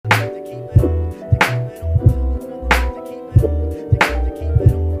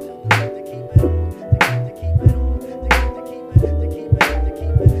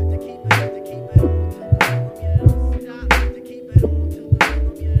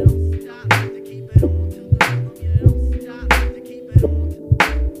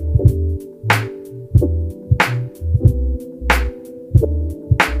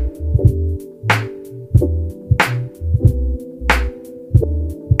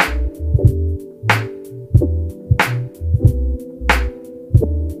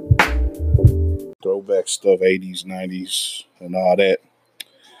stuff, 80s, 90s, and all that.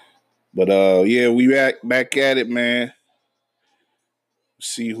 But yeah, we back at it, man.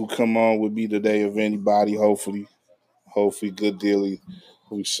 See who come on with me today, if anybody. Hopefully, good deal.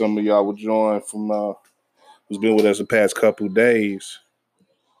 Hopefully, some of y'all will join from who's been with us the past couple days.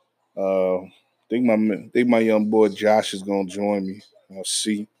 Think my young boy Josh is gonna join me. I'll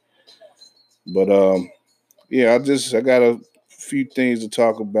see. But yeah, I got a few things to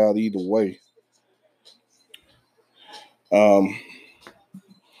talk about either way. Um,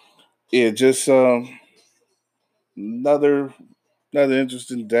 yeah, just another another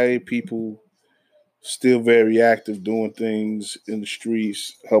interesting day. People still very active doing things in the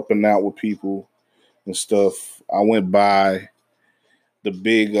streets, helping out with people and stuff. I went by the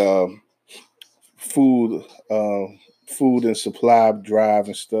big food uh, food and supply drive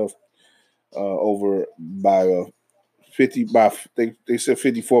and stuff over by 50 by they said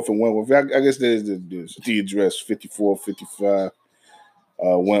 54th and Wentworth. I guess that is the address 54, 55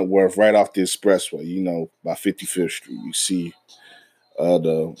 Wentworth, right off the expressway. By 55th Street. You see uh,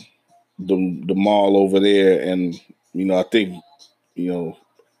 the the mall over there, and I think you know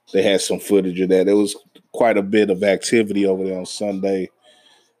they had some footage of that. There was quite a bit of activity over there on Sunday.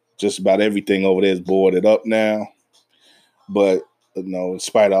 Just about everything over there is boarded up now. But in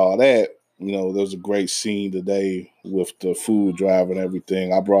spite of all that, there was a great scene today with the food drive and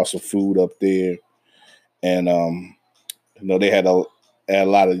everything. I brought some food up there, and they had a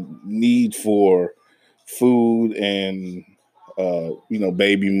lot of need for food and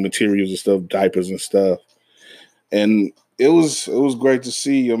baby materials and stuff, diapers and stuff. And it was great to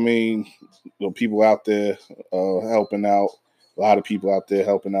see. I mean, people out there helping out. A lot of people out there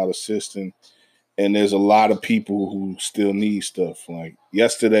helping out, assisting, and there's a lot of people who still need stuff. Like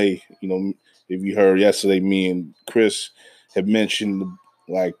yesterday, if you heard yesterday, me and Chris had mentioned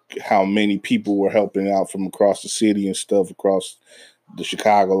like how many people were helping out from across the city and stuff across the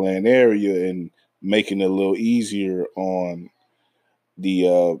Chicagoland area and making it a little easier on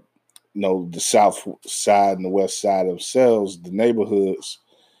the the south side and the west side themselves, the neighborhoods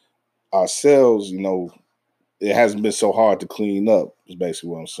ourselves. It hasn't been so hard to clean up. Is basically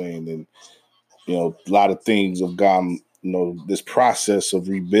what I'm saying. And a lot of things have gone. This process of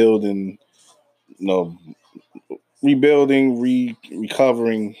rebuilding, you know, recovering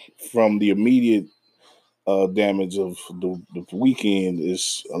from the immediate damage of the weekend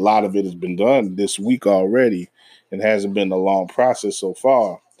is a lot of it has been done this week already, and hasn't been a long process so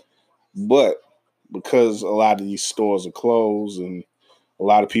far. But because a lot of these stores are closed and a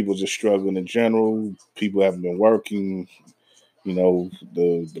lot of people just struggling in general, people haven't been working. The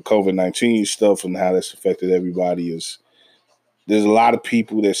COVID-19 stuff and how that's affected everybody is there's a lot of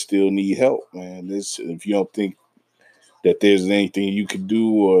people that still need help, man. If you don't think that there's anything you could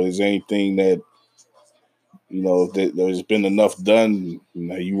do or there's anything that that there's been enough done,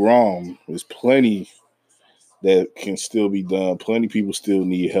 you wrong. There's plenty that can still be done. Plenty of people still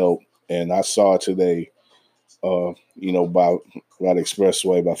need help. And I saw it today, by the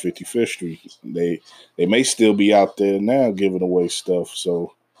expressway by 55th Street. They may still be out there now giving away stuff.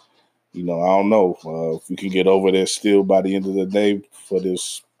 So, I don't know if we can get over there still by the end of the day for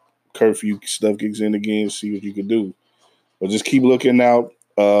this curfew stuff kicks in again, see what you can do. But just keep looking out.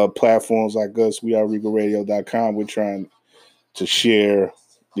 Platforms like us, we are RegalRadio.com. We're trying to share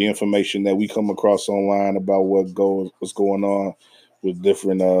the information that we come across online about what's going on with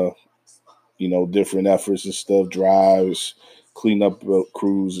different different efforts and stuff, drives, cleanup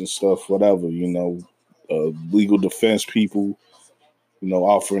crews and stuff, whatever. Legal defense people,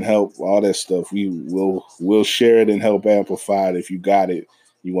 offering help, all that stuff. We'll share it and help amplify it. If you got it,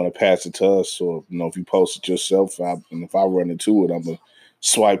 you want to pass it to us, or if you post it yourself, and if I run into it, I'm gonna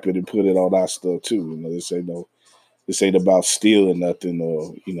swipe it and put it on our stuff too. This ain't about stealing nothing,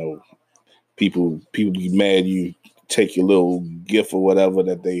 or people be mad you take your little gift or whatever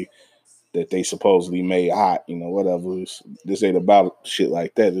that they supposedly made hot, whatever. This ain't about shit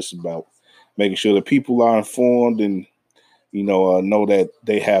like that. This is about making sure that people are informed and know that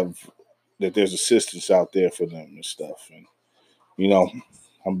that there's assistance out there for them and stuff. And you know,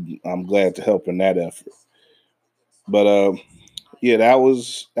 I'm glad to help in that effort. But yeah, that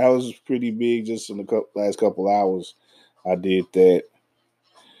was pretty big. Just in the last couple hours, I did that.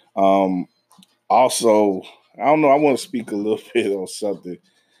 Um, Also, I don't know. I want to speak a little bit on something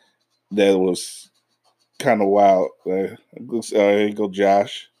that was kind of wild. Here you go,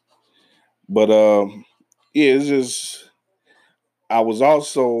 Josh. But yeah, it's just I was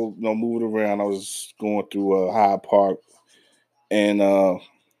also moving around. I was going through Hyde Park, and I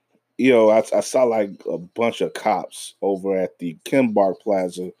saw like a bunch of cops over at the Kimbark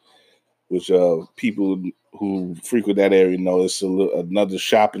Plaza which people who frequent that area know it's another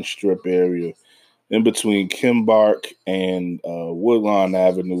shopping strip area in between Kimbark and Woodlawn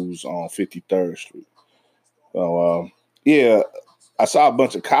Avenues on 53rd Street. So, yeah, I saw a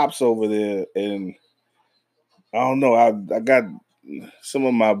bunch of cops over there, and I don't know. I got some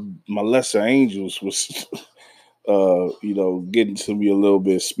of my lesser angels was, getting to me a little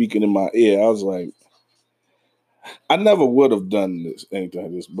bit, speaking in my ear. I was like, I never would have done anything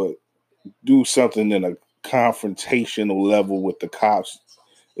like this, but do something in a confrontational level with the cops,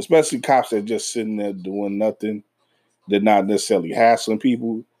 especially cops that just sitting there doing nothing. They're not necessarily hassling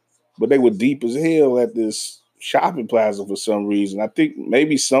people, but they were deep as hell at this shopping plaza for some reason. I think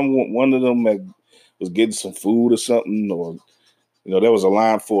maybe one of them was getting some food or something, or there was a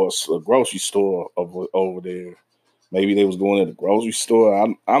line for a grocery store over there. Maybe they was going to the grocery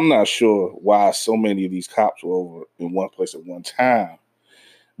store. I'm not sure why so many of these cops were over in one place at one time.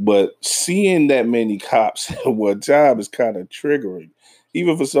 But seeing that many cops at one time is kind of triggering,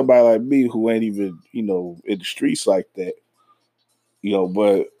 even for somebody like me who ain't even, in the streets like that.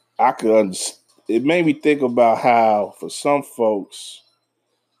 But I could understand. It made me think about how, for some folks,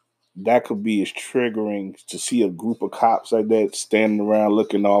 that could be as triggering to see a group of cops like that standing around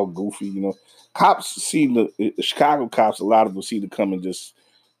looking all goofy. Cops see the Chicago cops. A lot of them see to come in just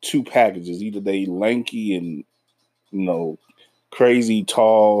two packages. Either they lanky and crazy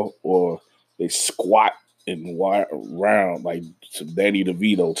tall, or they squat and round like some Danny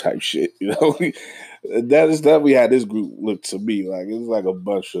DeVito type shit. That is definitely how this group looked to me. Like it was like a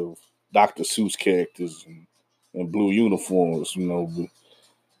bunch of Dr. Seuss characters in blue uniforms.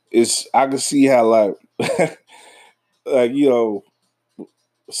 I can see how like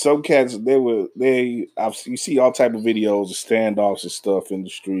some cats you see all type of videos of standoffs and stuff in the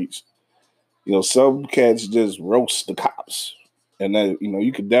streets. Some cats just roast the cops, and that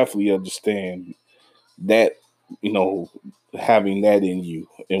you could definitely understand that having that in you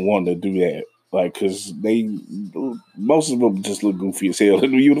and wanting to do that, like because most of them just look goofy as hell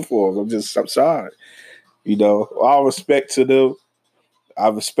in the uniforms. I'm sorry, all respect to them. I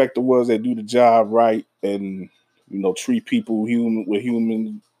respect the ones that do the job right and treat people with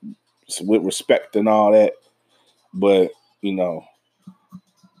respect and all that. But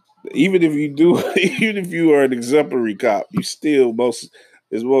even if you do, even if you are an exemplary cop, you still there's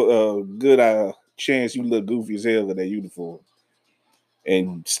a good chance you look goofy as hell in that uniform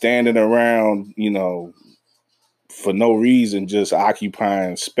and standing around, for no reason, just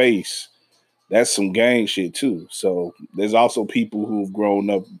occupying space. That's some gang shit too. So there's also people who've grown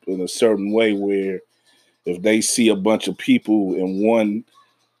up in a certain way where if they see a bunch of people in one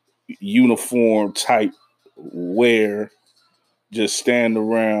uniform type wear just stand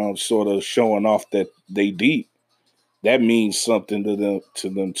around sort of showing off that they deep, that means something to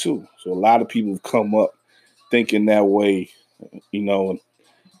them too. So a lot of people have come up thinking that way,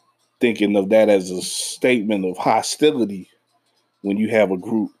 thinking of that as a statement of hostility when you have a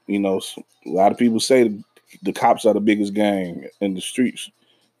group. A lot of people say the cops are the biggest gang in the streets,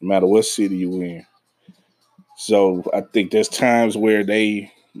 no matter what city you're in. So I think there's times where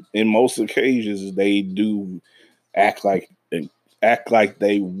in most occasions, they do act like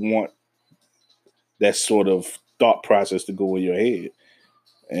they want that sort of thought process to go in your head.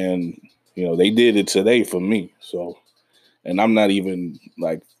 And, they did it today for me. So, and I'm not even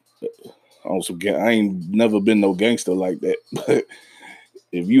like, I ain't never been no gangster like that. But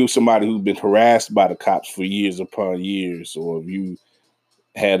if you're somebody who's been harassed by the cops for years upon years, or if you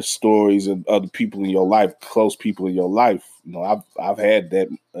had stories of other people in your life, close people in your life, I've had that.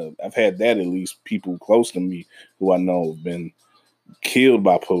 I've had that at least people close to me who I know have been killed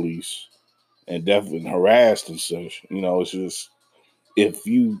by police and definitely harassed and such. It's just if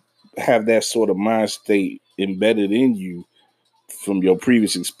you have that sort of mind state embedded in you from your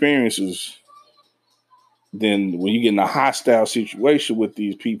previous experiences, then when you get in a hostile situation with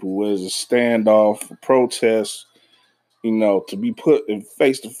these people, whether it's a standoff, a protest, to be put in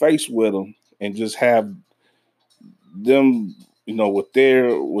face to face with them and just have them,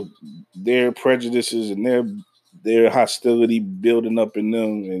 with their prejudices and their hostility building up in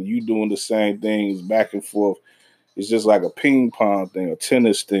them, and you doing the same things back and forth. It's just like a ping pong thing, a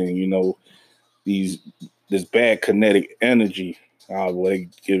tennis thing, this bad kinetic energy. Oh, well, they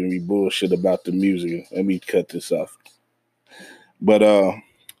giving me bullshit about the music. Let me cut this off. But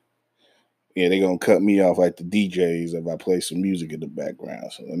yeah, they gonna cut me off like the DJs if I play some music in the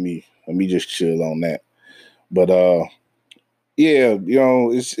background. So let me just chill on that. But yeah,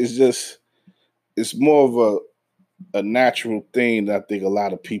 it's more of a natural thing that I think a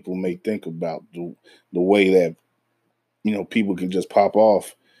lot of people may think about the way that people can just pop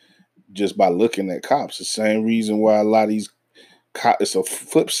off. just by looking at cops. The same reason why a lot of these cops, it's a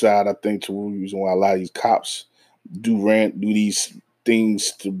flip side, I think, to the reason why a lot of these cops do these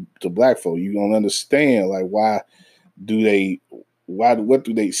things to black folk. You don't understand, like, what do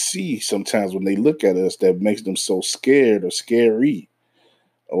they see sometimes when they look at us that makes them so scared or scary,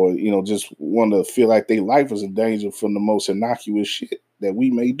 or just want to feel like their life is in danger from the most innocuous shit that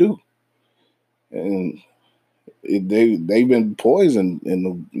we may do. And they've been poisoned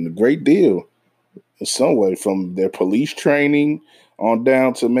in a great deal in some way, from their police training on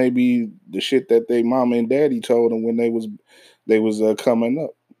down to maybe the shit that they mama and daddy told them when they was coming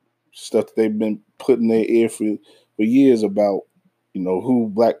up. Stuff that they've been put in their ear for years about,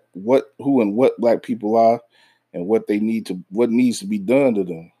 who and what black people are, and what needs to be done to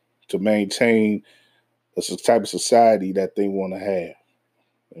them to maintain a type of society that they want to have.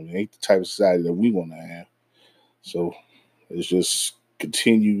 And it ain't the type of society that we want to have. So it's just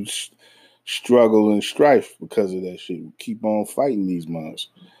continued struggle and strife because of that shit. We keep on fighting these monsters,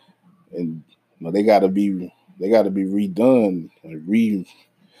 and they got to be redone, and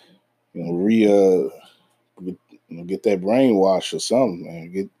get that brainwash or something,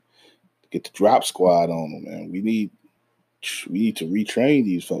 man. Get the drop squad on them, man. We need to retrain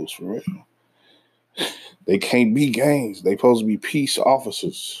these folks for real. They can't be gangs. They supposed to be peace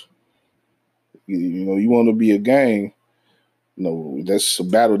officers. You want to be a gang. That's a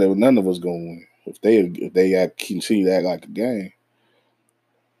battle that none of us gonna win if they continue to act like a gang.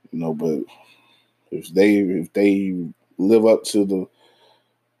 But if they live up to the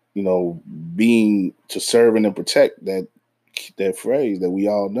being to serving and protect that phrase that we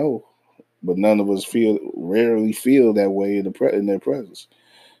all know, but none of us rarely feel that way in their presence.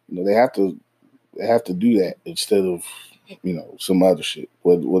 They have to do that instead of some other shit.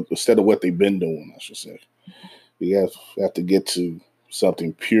 Instead of what they've been doing, I should say. We have to get to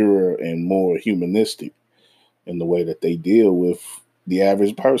something purer and more humanistic in the way that they deal with the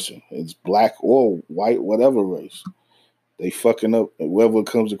average person. It's black or white, whatever race. They fucking up whoever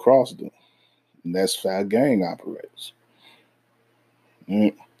comes across them. And that's how a gang operates.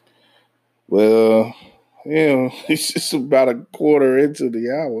 Well, it's just about a quarter into the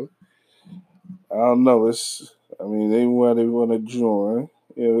hour. I don't know. They want to join.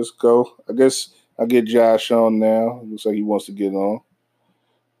 Yeah, let's go. I guess I'll get Josh on now. Looks like he wants to get on.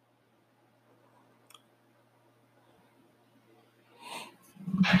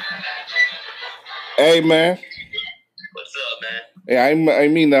 Hey, man. What's up, man? Yeah, I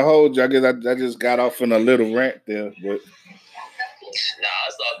mean to hold you. I guess I just got off in a little rant there, but. Nah,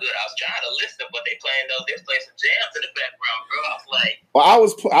 it's all good. I was trying to listen, but they playing some jams in the background, bro. I was like, well, I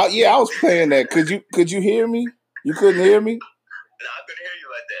was playing that. Could you hear me? You couldn't hear me? Nah, I couldn't hear you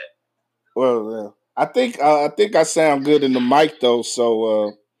like that. Well, I think I sound good in the mic though,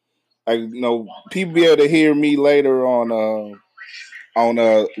 so people be able to hear me later on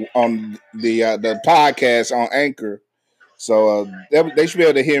the podcast on Anchor. So they should be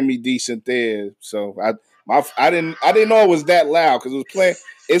able to hear me decent there. So I didn't know it was that loud because it was playing.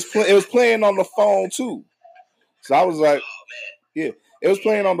 It was playing on the phone too. So I was like, yeah, it was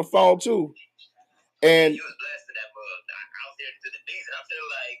playing on the phone too. And you was blasting that mug. I was hearing to the beats, and I'm still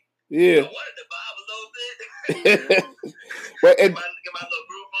like, yeah. I wanted to vibe a little bit. But get my little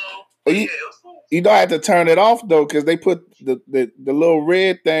groove on. Yeah, it was cool. I had to turn it off though because they put the little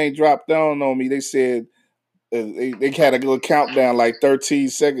red thing dropped down on me. They said they had a little countdown like 13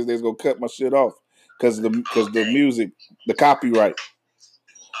 seconds. They was gonna cut my shit off because the music, the copyright.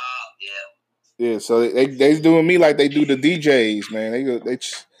 Yeah. Yeah, so they doing me like they do the DJs, man. They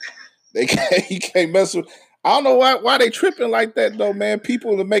you can't mess with. I don't know why they tripping like that though, man.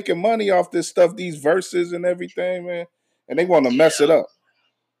 People are making money off this stuff, these verses and everything, man, and they want to mess it up.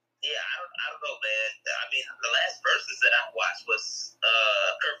 Yeah, I don't know, man. I mean, the last verses that I watched was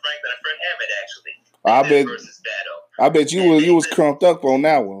Kurt Franklin and Fred Hammond actually. Versus battle. I bet you was crumped up on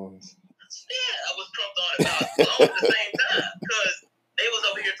that one. Yeah, I was crumped on about all at the same time because they was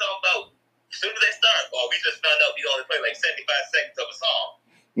over here talking about as soon as they start, we just found out we only play like 75 seconds of a song.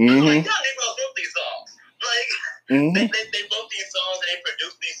 Mm-hmm. Like, y'all niggas wrote these songs. Like, they wrote these songs and they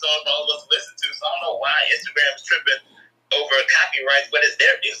produced these songs for all of us to listen to. So I don't know why Instagram's tripping over copyrights, but it's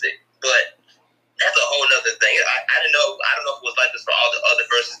their music. But that's a whole other thing. I don't know if it was like this for all the other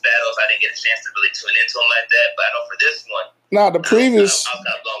versus battles. I didn't get a chance to really tune into them like that. But I know for this one, the previous I was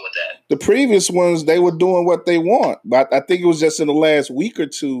kind of blown with that. The previous ones, they were doing what they want, but I think it was just in the last week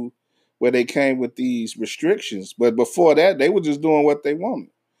or two where they came with these restrictions. But before that, they were just doing what they wanted,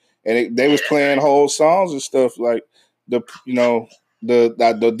 and they was playing whole songs and stuff like the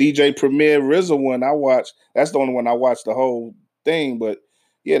DJ Premier RZA one I watched. That's the only one I watched the whole thing, but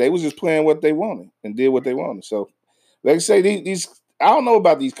Yeah, they was just playing what they wanted and did what they wanted. So, like I say, these I don't know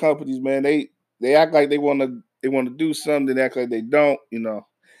about these companies, man. They act like they want to do something, they act like they don't,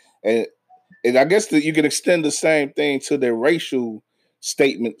 and I guess that you can extend the same thing to their racial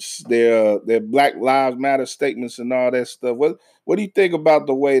statements, their Black Lives Matter statements, and all that stuff. What do you think about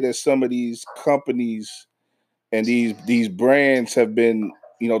the way that some of these companies and these brands have been,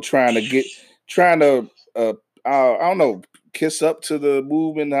 trying to I don't know, kiss up to the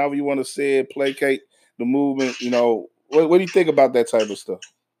movement, however you want to say it, placate the movement? What do you think about that type of stuff?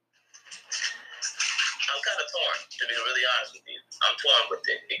 I'm kind of torn, to be really honest with you. I'm torn with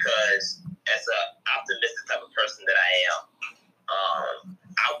it because, as an optimistic type of person that I am,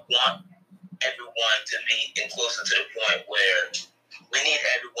 I want everyone to be inclusive to the point where we need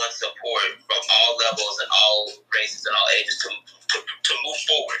everyone's support from all levels and all races and all ages to move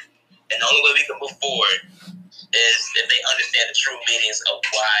forward. And the only way we can move forward is if they understand the true meanings of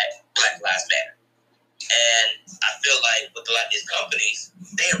why Black Lives Matter. And I feel like with a lot of these companies,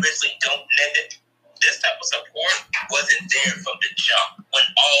 they originally this type of support wasn't there from the jump when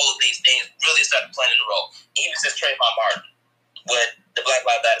all of these things really started playing a role. Even since Trayvon Martin, when the Black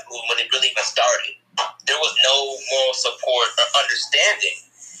Lives Matter movement, when it really even started, there was no moral support or understanding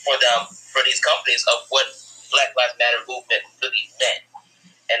for these companies of what Black Lives Matter movement really meant.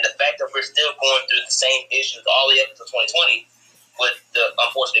 And the fact that we're still going through the same issues all the way up to 2020 with the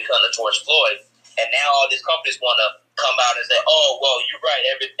unfortunate killing of George Floyd, and now all these companies want to come out and say, "Oh, well, you're right.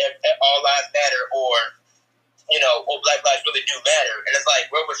 All lives matter," or Black lives really do matter. And it's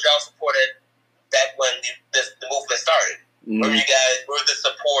like, where was y'all supported back when the movement started? Mm-hmm. Where was the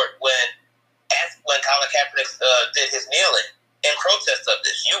support when Colin Kaepernick did his kneeling in protest of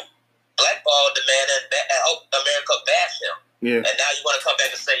this? You blackballed the man and helped America bash him. Yeah. And now you want to come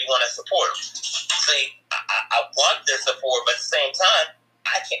back and say you want to support him. See, I want their support, but at the same time,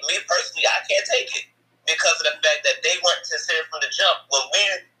 I can't take it because of the fact that they weren't considered from the jump.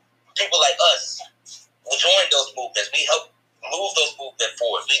 When people like us joined those movements, we helped move those movements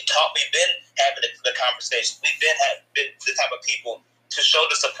forward. We've been having the conversations. We've been the type of people to show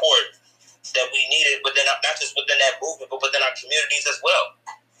the support that we needed within not just within that movement, but within our communities as well.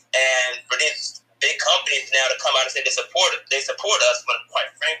 And for these big companies now to come out and say they support us, but quite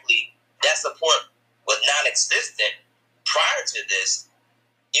frankly, that support was non-existent prior to this.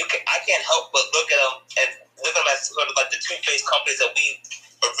 I can't help but look at them and look at them as sort of like the two-faced companies that we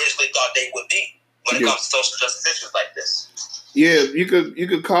originally thought they would be when it comes to social justice issues like this. Yeah, you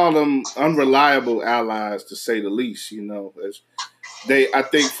could call them unreliable allies, to say the least. I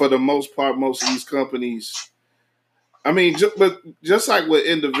think for the most part, most of these companies, I mean, but just like with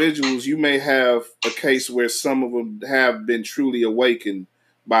individuals, you may have a case where some of them have been truly awakened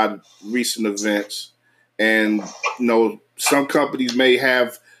by recent events, and some companies may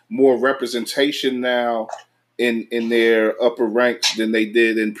have more representation now in their upper ranks than they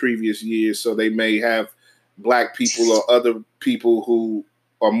did in previous years. So they may have Black people or other people who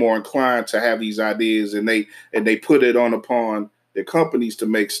are more inclined to have these ideas, and they put it upon their companies to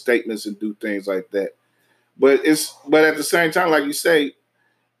make statements and do things like that. But at the same time, like you say,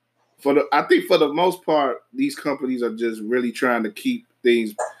 I think for the most part, these companies are just really trying to keep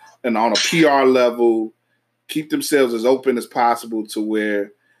things on a PR level, keep themselves as open as possible to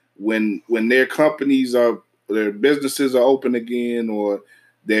where when their businesses are open again, or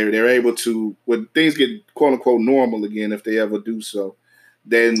they're able to, when things get quote unquote normal again, if they ever do so,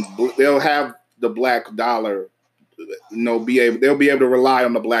 then they'll have the Black dollar, they'll be able to rely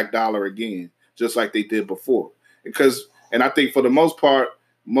on the Black dollar again, just like they did before. And I think for the most part,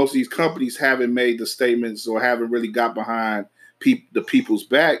 most of these companies haven't made the statements or haven't really got behind the people's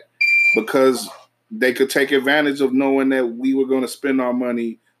back because they could take advantage of knowing that we were going to spend our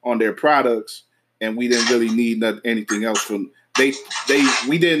money on their products and we didn't really need anything else from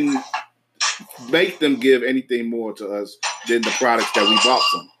we didn't make them give anything more to us than the products that we bought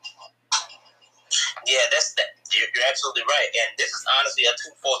from. Yeah, you're absolutely right. And this is honestly a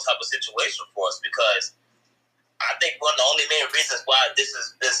twofold type of situation for us, because I think one of the only main reasons why this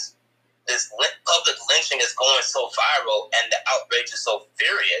public lynching is going so viral and the outrage is so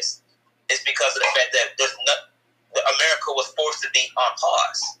furious is because of the fact that America was forced to be on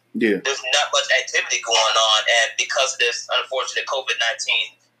pause. Yeah. There's not much activity going on, and because of this unfortunate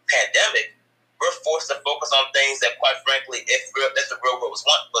COVID-19 pandemic, we're forced to focus on things that, quite frankly, if the real world was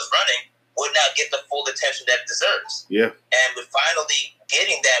running, would not get the full attention that it deserves. Yeah. And we're finally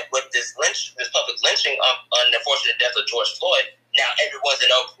getting that with this public lynching on the unfortunate death of George Floyd. Now everyone's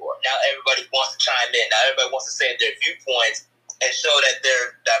in uproar. Now everybody wants to chime in. Now everybody wants to say their viewpoints and show that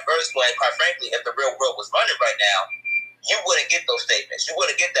they're diverse when, quite frankly, if the real world was running right now, you wouldn't get those statements. You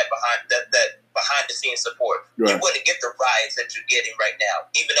wouldn't get that behind the scenes support. Right. You wouldn't get the riots that you're getting right now.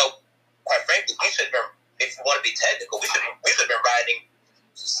 Even though, quite frankly, we should have been, if you want to be technical, we should have been rioting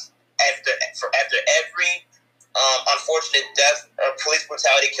after every unfortunate death or police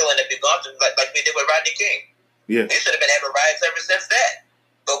brutality killing that we've gone through, like we did with Rodney King. Yeah. We should have been having riots ever since that,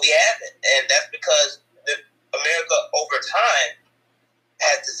 but we haven't, and that's because America over time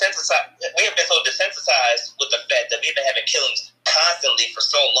has desensitized. We have been so desensitized with the fact that we've been having killings constantly for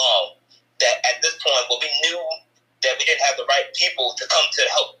so long that at this point, when we knew that we didn't have the right people to come to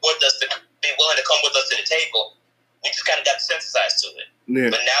help with us, to be willing to come with us to the table, we just kind of got desensitized to it.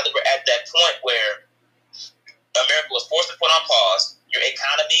 Yeah. But now that we're at that point where America was forced to put on pause, your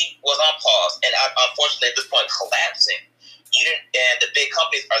economy was on pause, and unfortunately at this point collapsing. And the big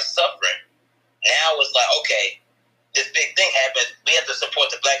companies are suffering. Now it's like, okay, this big thing happens. We have to support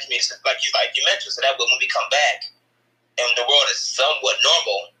the black community, like you mentioned, so that when we come back and the world is somewhat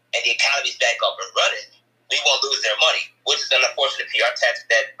normal and the economy's back up and running, we won't lose their money, which is an unfortunate PR tactic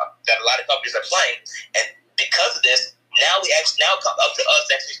that a lot of companies are playing. And because of this, now come up to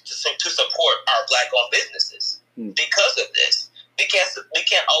us actually to support our black-owned businesses. Because of this, we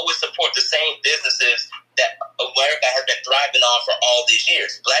can't always support the same businesses that America has been thriving on for all these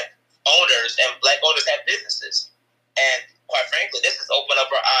years. Black owners have businesses. And quite frankly, this has opened up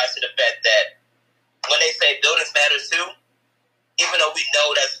our eyes to the fact that when they say buildings matter too, even though we know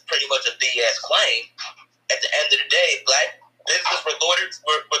that's pretty much a BS claim, at the end of the day, black businesses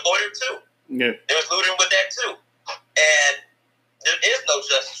were loitered too. Yeah. There was looting with that too. And there is no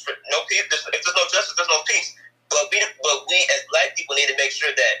justice for no peace. If there's no justice, there's no peace. But we as black people need to make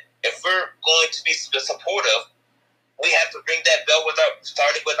sure that if we're going to be supportive, we have to ring that bell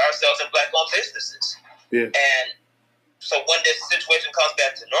starting with ourselves and black-owned businesses. Yeah. And so when this situation comes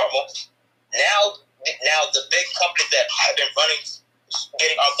back to normal, now the big companies that have been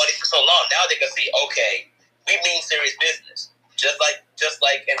getting our money for so long, now they can see, okay, we mean serious business. Just like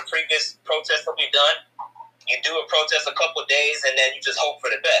in previous protests that we've done, you do a protest a couple of days and then you just hope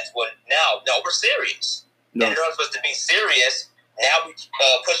for the best. Well, now we're serious. No. In order for us to be serious, now we have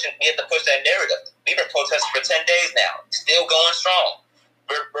to push that narrative. We've been protesting for 10 days now, still going strong.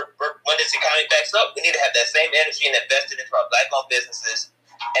 When this economy backs up, we need to have that same energy and invest it into our black-owned businesses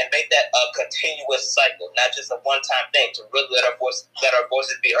and make that a continuous cycle, not just a one-time thing, to really let our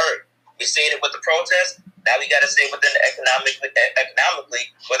voices be heard. We're seeing it with the protests. Now we got to see it within economically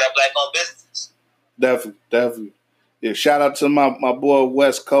with our black-owned businesses. Definitely. Yeah, shout out to my boy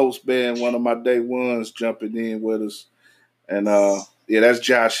West Coast Band, one of my day ones jumping in with us. And that's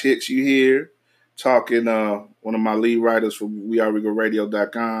Josh Hicks you hear talking, one of my lead writers from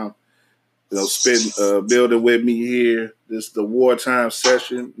WeAreRegalRadio.com. Building with me here. This is the wartime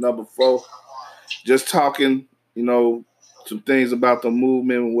session, number 4. Just talking, some things about the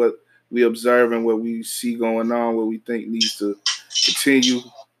movement, what we observe and what we see going on, what we think needs to continue.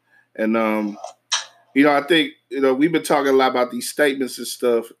 And I think, we've been talking a lot about these statements and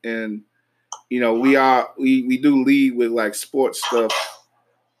stuff, and, we do lead with like sports stuff,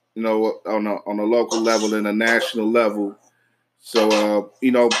 on a local level and a national level. So,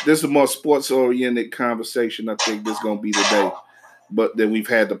 this is a more sports-oriented conversation. I think this is going to be today, but that we've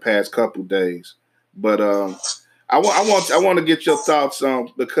had the past couple days. But I want to get your thoughts on,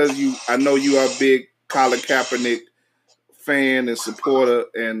 because I know you are a big Colin Kaepernick fan and supporter,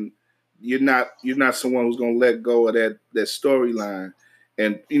 and you're not someone who's going to let go of that storyline.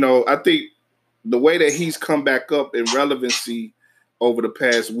 And I think the way that he's come back up in relevancy over the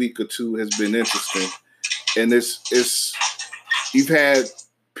past week or two has been interesting. And it's you've had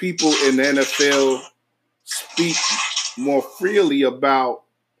people in the NFL speak more freely about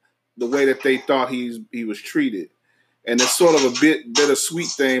the way that they thought he was treated. And it's sort of a bittersweet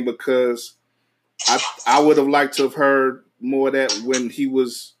thing, because I would have liked to have heard more of that when he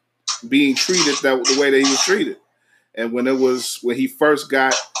was being treated the way that he was treated. And when the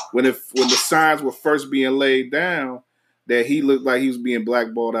signs were first being laid down, that he looked like he was being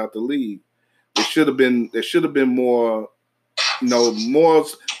blackballed out the league. There should have been more, more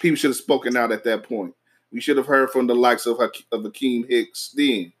people should have spoken out at that point. We should have heard from the likes of Hakeem Hicks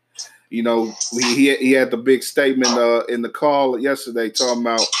then. He had the big statement in the call yesterday talking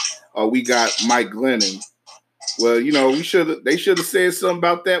about we got Mike Glennon. Well, they should have said something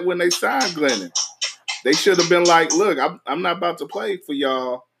about that when they signed Glennon. They should have been like, look, I'm not about to play for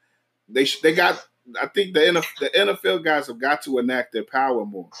y'all. I think the NFL guys have got to enact their power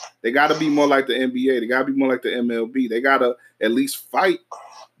more. They got to be more like the NBA. They got to be more like the MLB. They got to at least fight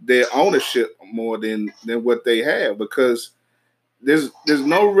their ownership more than what they have, because there's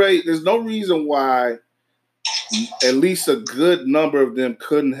no reason why at least a good number of them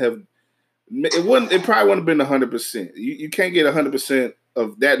couldn't have. It probably wouldn't have been 100%. You can't get 100%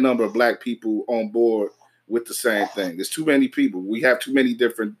 of that number of black people on board with the same thing. There's too many people. We have too many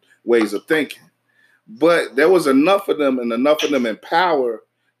different ways of thinking. But there was enough of them and enough of them in power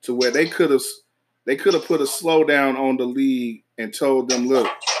to where they could have put a slowdown on the league and told them, look,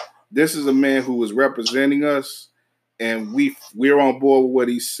 this is a man who is representing us, and we're on board with what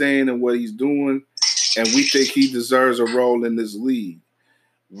he's saying and what he's doing, and we think he deserves a role in this league.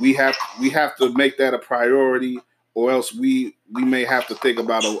 We have to make that a priority, or else we may have to think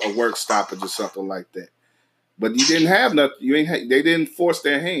about a work stoppage or something like that. But you didn't have nothing. They didn't force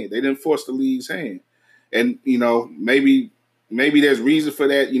their hand. They didn't force the league's hand. And maybe there's reason for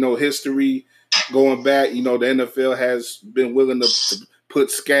that. History going back. The NFL has been willing to put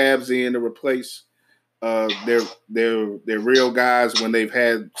scabs in to replace their real guys when they've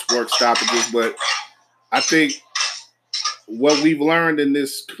had work stoppages. But I think what we've learned in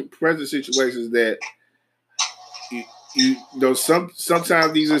this present situation is that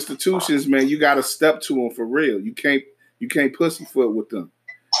sometimes these institutions, man, you got to step to them for real. You can't pussyfoot with them,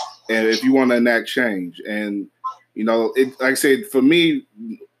 and if you want to enact change. And like I said, for me,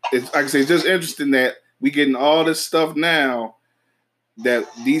 it's like I say, it's just interesting that we getting all this stuff now. That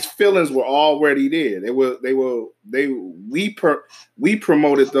these feelings were already there. We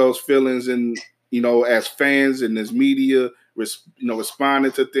promoted those feelings, and as fans and as media,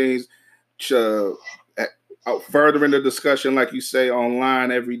 responding to things, furthering the discussion, like you say,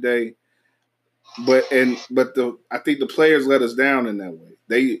 online every day. But I think the players let us down in that way.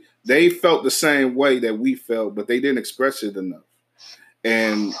 They felt the same way that we felt, but they didn't express it enough.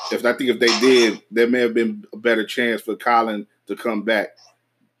 And I think if they did, there may have been a better chance for Colin to come back.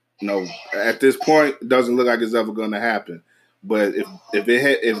 At this point, it doesn't look like it's ever going to happen. But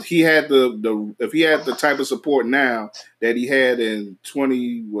if he had the type of support now that he had in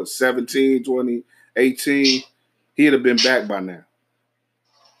 2018, he'd have been back by now.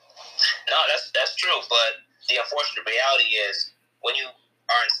 No, that's true. But the unfortunate reality is when you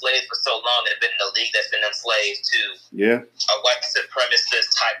are enslaved for so long and have been in a league that's been enslaved to a white supremacist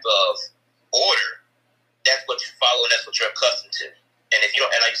type of order, that's what you follow and that's what you're accustomed to. And if you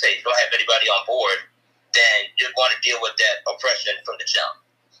don't, and like you say, if you don't have anybody on board, then you're going to deal with that oppression from the jump.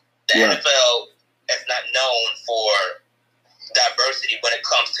 The NFL is not known for diversity when it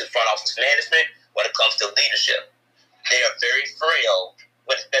comes to front office management, when it comes to leadership. They are very frail,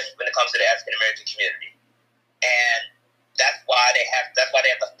 especially when it comes to the African American community, and that's why they have to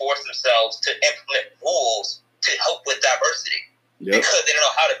force themselves to implement rules to help with diversity because they don't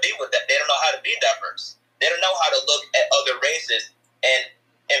know how to be with that. They don't know how to be diverse. They don't know how to look at other races and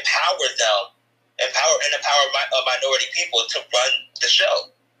empower minority people to run the show.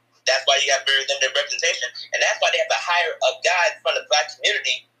 That's why you have very limited representation, and that's why they have to hire a guy from the black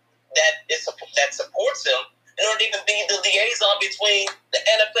community that supports him in order to even be the liaison between the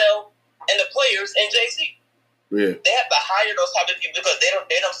NFL and the players and Jay-Z. Yeah. They have to hire those type of people because they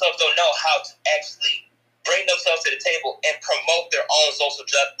themselves don't know how to actually bring themselves to the table and promote their own social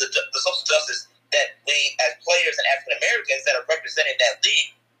justice that we as players and African Americans that are representing that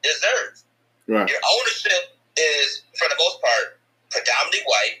league deserve. Right. Your ownership is, for the most part, predominantly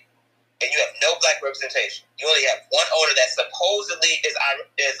white, and you have no black representation. You only have one owner that supposedly is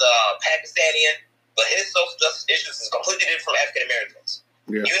Pakistani, but his social justice issues is completely different from African Americans.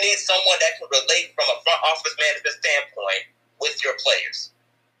 Yeah. You need someone that can relate from a front office management standpoint with your players.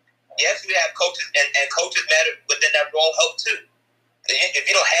 Yes, we have coaches, and coaches matter within that role help too. If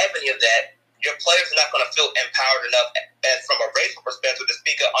you don't have any of that, your players are not going to feel empowered enough from a racial perspective to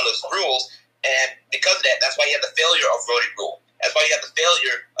speak up on those rules. And because of that, that's why you have the failure of Brody Rule. That's why you have the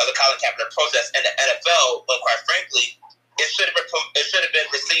failure of the Colin Kaepernick protest and the NFL, when quite frankly, it should have been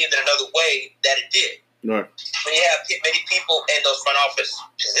received in another way that it did. Right. When you have many people in those front office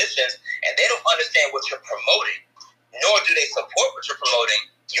positions and they don't understand what you're promoting, nor do they support what you're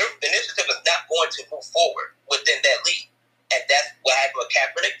promoting, your initiative is not going to move forward within that league. And that's what happened with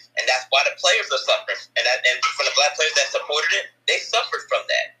Kaepernick, and that's why the players are suffering. And from the black players that supported it, they suffered from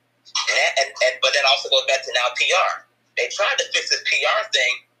that. But that also goes back to now PR. They tried to fix this PR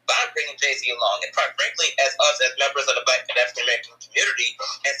thing by bringing Jay-Z along. And quite frankly, as members of the black and African American community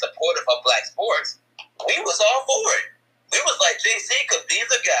and supportive of black sports, we was all for it. We was like, Jay-Z could be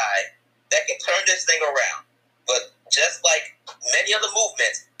the guy that can turn this thing around. But just like many other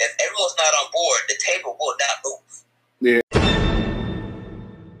movements, if everyone's not on board, the table will not move. Yeah.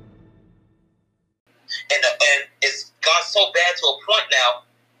 And it's gone so bad to a point now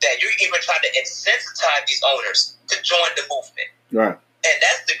that you're even trying to insensitize these owners to join the movement. Right. And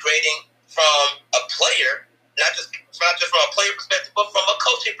that's degrading from a player, not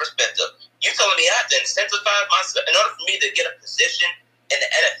sponsor. In order for me to get a position in the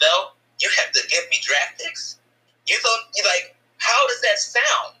NFL, you have to give me draft picks. You like, how does that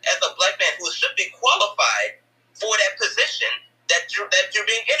sound as a black man who should be qualified for that position that you're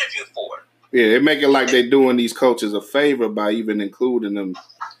being interviewed for? Yeah, they make it like they're doing these coaches a favor by even including them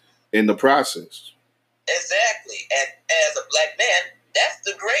in the process. Exactly, and as a black man, that's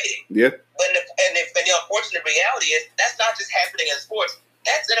degrading. Yeah. And the unfortunate reality is that's not just happening in sports.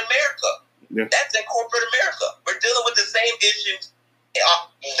 That's in America. Yeah. That's in corporate America. We're dealing with the same issues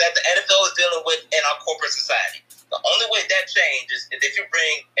that the NFL is dealing with in our corporate society. The only way that changes is if you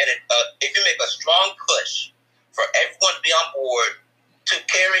if you make a strong push for everyone to be on board to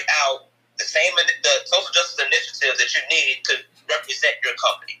carry out the social justice initiatives that you need to represent your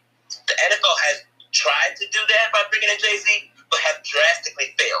company. The NFL has tried to do that by bringing in Jay-Z, but have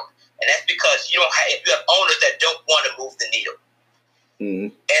drastically failed. And that's because you have owners that don't want to move the needle. Mm-hmm.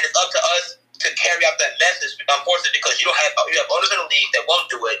 And it's up to us to carry out that message, unfortunately, because you have owners in the league that won't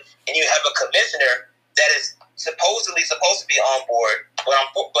do it, and you have a commissioner that is supposedly supposed to be on board,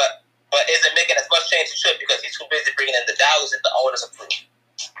 but isn't making as much change as he should because he's too busy bringing in the dollars that the owners approve.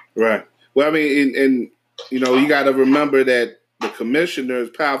 Right. Well, I mean, and you got to remember that the commissioner, as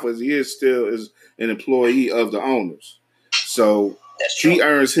powerful as he is, still is an employee of the owners. So he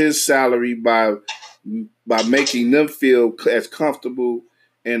earns his salary by making them feel as comfortable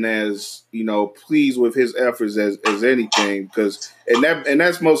and as pleased with his efforts as anything, because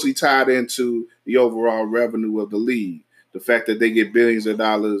that's mostly tied into the overall revenue of the league. The fact that they get billions of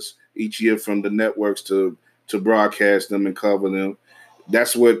dollars each year from the networks to broadcast them and cover them.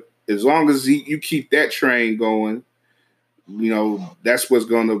 That's what, as long as you keep that train going, that's what's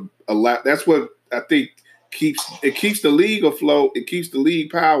going to allow. That's what I think keeps the league afloat. It keeps the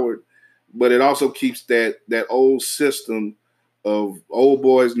league powered, but it also keeps that old system of old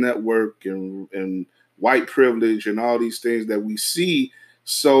boys network and white privilege and all these things that we see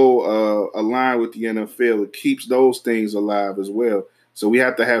so aligned with the NFL. It keeps those things alive as well. So we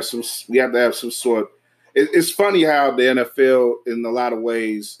have to have some sort. It's funny how the NFL, in a lot of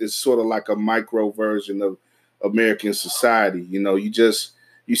ways, is sort of like a micro version of American society.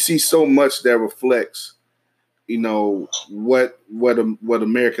 You see so much that reflects, what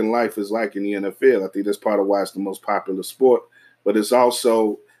American life is like in the NFL. I think that's part of why it's the most popular sport, but it's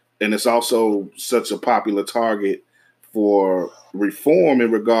also such a popular target for reform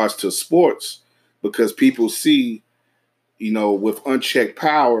in regards to sports, because people see, with unchecked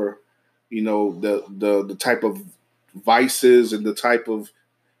power, the type of vices and the type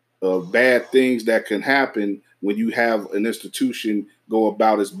of bad things that can happen when you have an institution go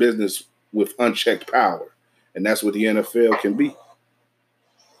about its business with unchecked power. And that's what the NFL can be. Yeah,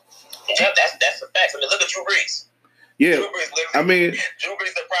 that's a fact. I mean, look at Drew Brees. Yeah, Drew Brees Drew Brees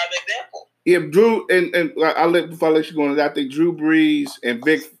is a prime example. Yeah, Drew, and before I let you go on, I think Drew Brees and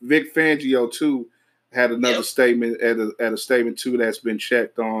Vic Fangio too had another statement at a statement too that's been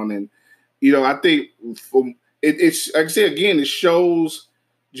checked on, and I think it's like I say again, it shows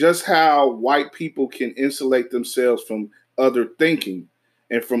just how white people can insulate themselves from other thinking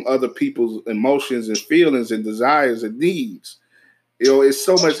and from other people's emotions and feelings and desires and needs. It's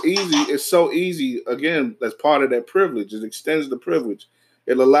so much easy. It's so easy. Again, that's part of that privilege. It extends the privilege.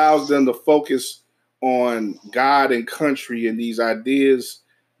 It allows them to focus on God and country and these ideas,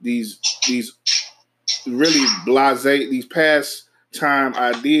 these really blasé, these past time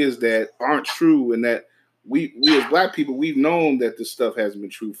ideas that aren't true, and that we as black people, we've known that this stuff hasn't been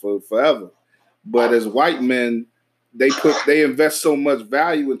true for forever. But as white men, they invest so much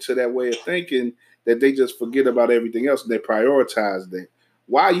value into that way of thinking that they just forget about everything else and they prioritize that.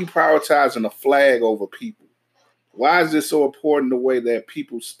 Why are you prioritizing a flag over people? Why is it so important the way that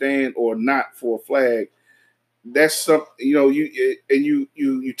people stand or not for a flag? That's something,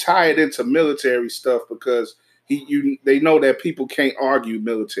 you tie it into military stuff because they know that people can't argue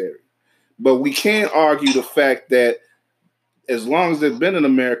military. But we can't argue the fact that as long as they've been in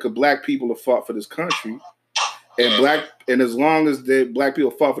America, black people have fought for this country. And as long as black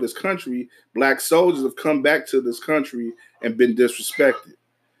people fought for this country, black soldiers have come back to this country and been disrespected.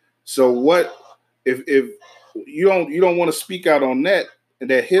 So what if you don't want to speak out on that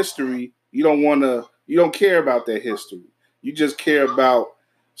history? You don't care about that history. You just care about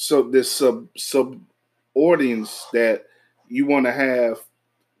this sub audience that you want to have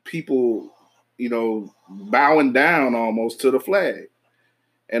people, bowing down almost to the flag.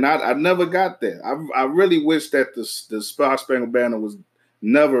 And I never got that. I really wish that the Star Spangled Banner was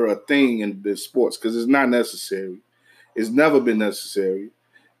never a thing in the sports, because it's not necessary. It's never been necessary.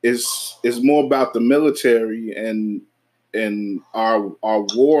 It's more about the military and our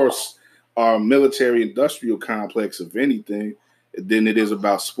wars our military industrial complex, if anything, than it is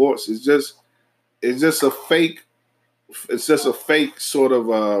about sports. It's just a fake. It's just a fake sort of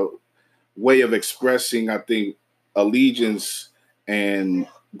way of expressing, I think, allegiance and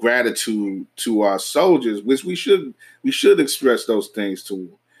gratitude to our soldiers, which we should express those things to them.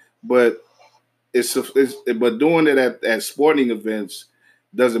 But but doing it at sporting events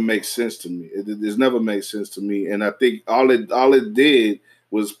doesn't make sense to me. It's never made sense to me, and I think all it did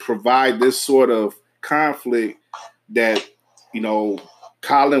was provide this sort of conflict that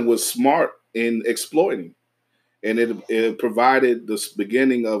Colin was smart in exploiting, and it provided the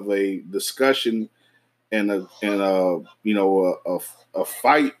beginning of a discussion and a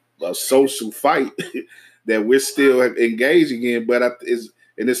fight, a social fight that we're still engaging in. But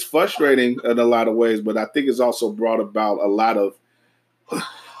it's frustrating in a lot of ways. But I think it's also brought about a lot of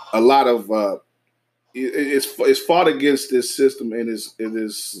it's fought against this system, and it's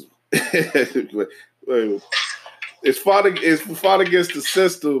fought against the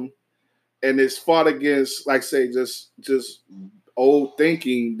system, and it's fought against, like say, just old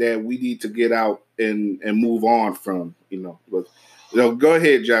thinking that we need to get out and move on from, But go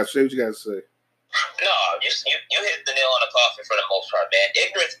ahead, Josh. Say what you got to say. No, you hit the nail on the coffin for the most part, man.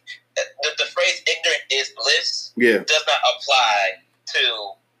 Ignorance. The phrase "ignorant is bliss" does not apply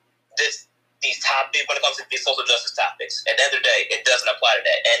to these topics when it comes to these social justice topics. At the end of the day, it doesn't apply to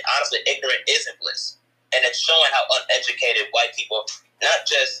that. And honestly, ignorant isn't bliss, and it's showing how uneducated white people, not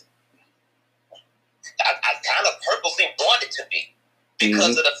just. I kind of purposely want it to be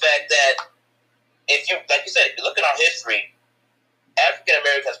because of the fact that if you, like you said, if you look at our history, African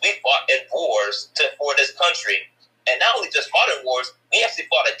Americans, we fought in wars for this country, and not only just fought in wars, we actually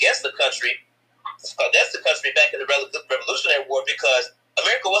fought against the country back in the Revolutionary War because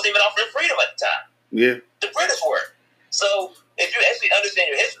America wasn't even offering freedom at the time. Yeah, the British were. So if you actually understand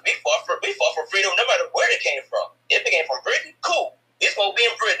your history, we fought for freedom no matter where it came from. If it came from Britain, cool. It's going to be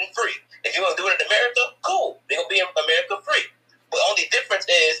in Britain free. If you want to do it in America, cool. They're going to be in America free. But the only difference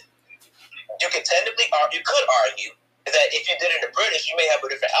is you could argue that if you did it in the British, you may have a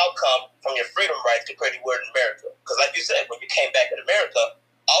different outcome from your freedom rights compared to where in America. Because like you said, when you came back in America,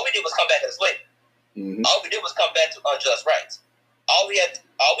 all we did was come back as slavery. Mm-hmm. All we did was come back to unjust rights. All we had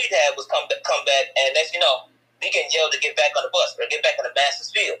was come back, and next you know, we can yell to get back on the bus or get back on the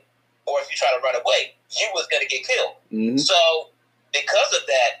master's field. Or if you try to run away, you was going to get killed. Mm-hmm. So because of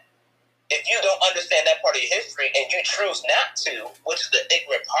that, if you don't understand that part of your history and you choose not to, which is the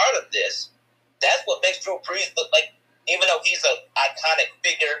ignorant part of this, that's what makes Drew Brees look like, even though he's an iconic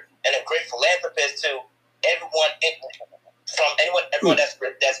figure and a great philanthropist to everyone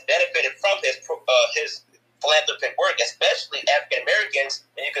that's benefited from his philanthropic work, especially African Americans,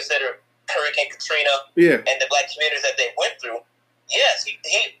 when you consider Hurricane Katrina and the black communities that they went through. Yes, he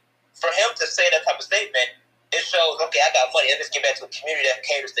for him to say that type of statement, it shows, okay, I got money. Let me just get back to a community that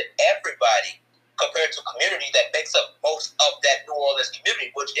caters to everybody compared to a community that makes up most of that New Orleans community,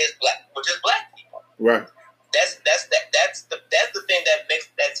 which is black people. Right. That's the thing that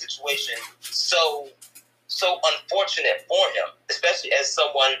makes that situation so unfortunate for him, especially as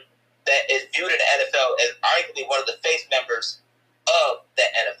someone that is viewed in the NFL as arguably one of the face members of the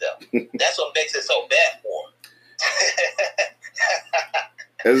NFL. That's what makes it so bad for him.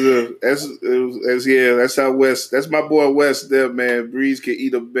 That's how West. That's my boy West there, man. Breeze can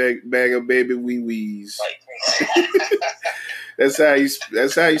eat a bag of baby wee wees. That's how he's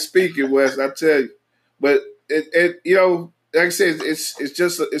speaking, West. I tell you, but it like I said,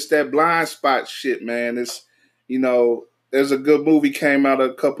 it's that blind spot shit, man. It's there's a good movie came out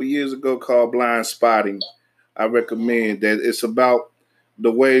a couple years ago called Blind Spotting. I recommend that. It's about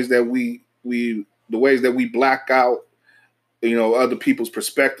the ways that we black out other people's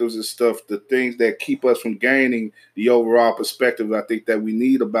perspectives and stuff, the things that keep us from gaining the overall perspective I think that we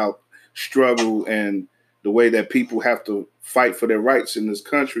need about struggle and the way that people have to fight for their rights in this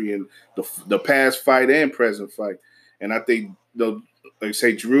country and the past fight and present fight. And I think, like I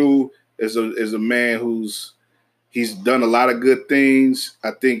say, Drew is a man he's done a lot of good things.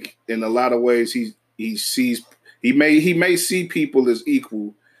 I think in a lot of ways he may see people as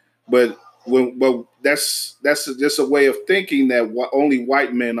equal, but that's just a way of thinking that only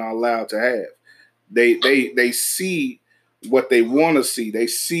white men are allowed to have. They see what they want to see. They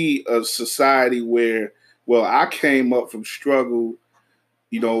see a society where, well, I came up from struggle,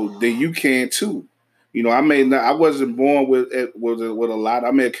 then you can too. I wasn't born with a lot.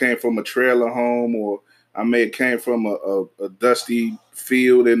 I may have came from a trailer home, or I may have came from a dusty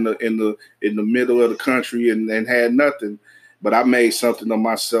field in the middle of the country and had nothing. But I made something of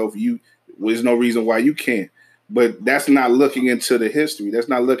myself. There's no reason why you can't. But that's not looking into the history. That's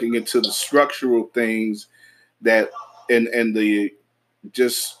not looking into the structural things that and the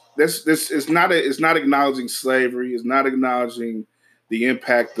just this it's not acknowledging slavery. It's not acknowledging the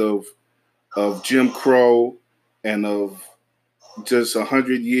impact of Jim Crow and of just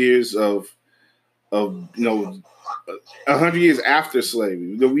 100 years of 100 years after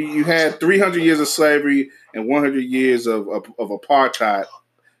slavery. You had 300 years of slavery and 100 years of apartheid.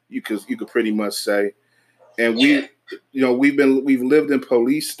 You could pretty much say, and we've lived in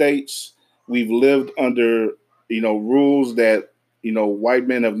police states. We've lived under rules that white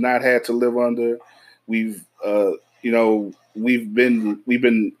men have not had to live under. We've we've been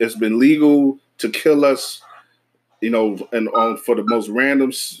it's been legal to kill us, and for the most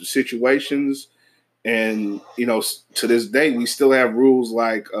random situations. And to this day, we still have rules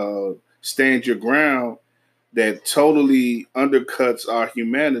like stand your ground that totally undercuts our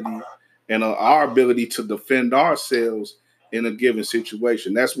humanity and our ability to defend ourselves in a given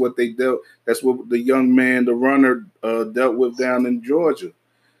situation. That's what they dealt. That's what the young man, the runner, dealt with down in Georgia.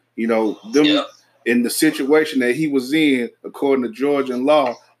 In the situation that he was in, according to Georgian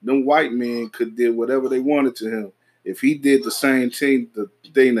law, them white men could do whatever they wanted to him. If he did the same thing to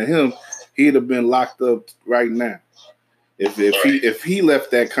him, he'd have been locked up right now. If he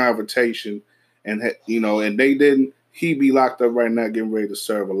left that confrontation and and they didn't, he'd be locked up right now, getting ready to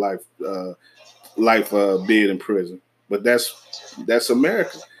serve a life bid in prison. But that's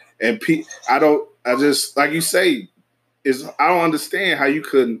America, and I just like you say, I don't understand how you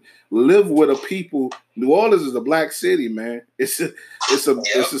couldn't live with a people. New Orleans is a black city, man. It's a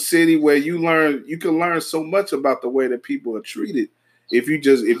city where you can learn so much about the way that people are treated. If you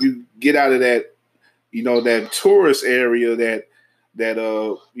get out of that, that tourist area, that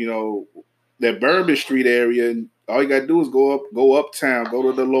Bourbon Street area, and all you gotta do is go uptown, go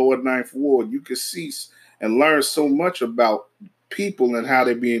to the lower Ninth Ward. You can see and learn so much about people and how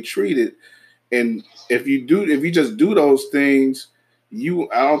they're being treated. And if you just do those things,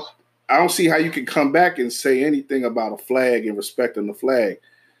 I don't see how you can come back and say anything about a flag and respecting the flag.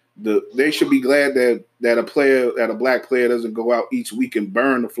 They should be glad that a black player doesn't go out each week and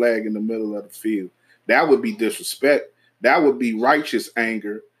burn the flag in the middle of the field. That would be disrespect. That would be righteous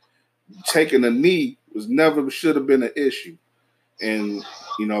anger. Taking a knee should have been an issue. And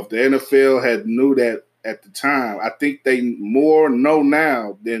if the NFL had knew that at the time, I think they more know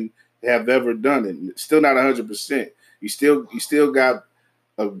now than have ever done it. It's still not 100%. You still got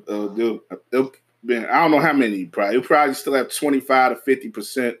I don't know how many. You probably still have 25 to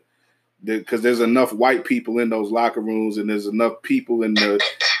 50%, because there's enough white people in those locker rooms, and there's enough people in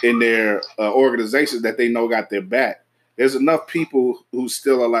their organizations that they know got their back. There's enough people who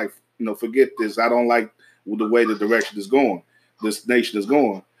still are like, forget this. I don't like the way the direction is going. This nation is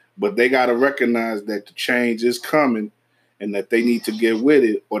going, but they got to recognize that the change is coming, and that they need to get with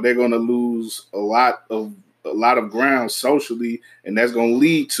it, or they're going to lose a lot of ground socially, and that's going to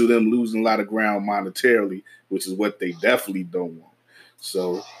lead to them losing a lot of ground monetarily, which is what they definitely don't want.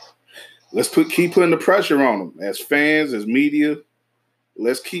 So let's keep putting the pressure on them as fans, as media.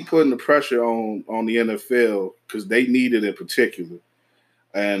 Let's keep putting the pressure on the NFL, because they need it in particular.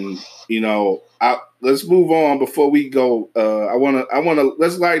 And let's move on before we go. I wanna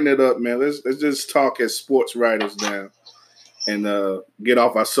let's lighten it up, man. Let's just talk as sports writers now, and get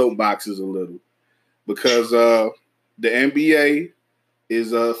off our soapboxes a little, because the NBA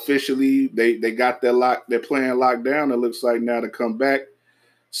is officially they got they're playing lockdown. It looks like now to come back,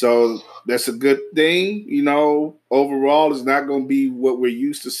 so that's a good thing. Overall, it's not going to be what we're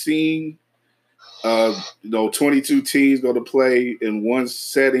used to seeing. 22 teams go to play in one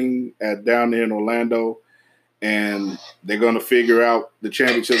setting down there in Orlando, and they're going to figure out the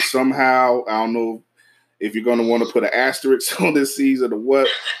championship somehow. I don't know if you're going to want to put an asterisk on this season or what.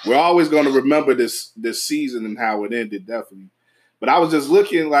 We're always going to remember this season and how it ended, definitely. But I was just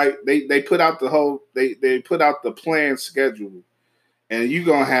looking, like they put out they put out the planned schedule, and you're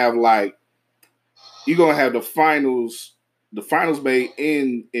gonna have the finals. The finals may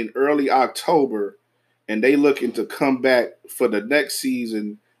end in early October, and they looking to come back for the next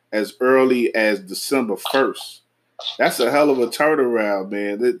season as early as December 1st. That's a hell of a turnaround,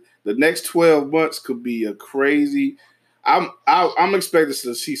 man. The next 12 months could be a crazy. I'm expecting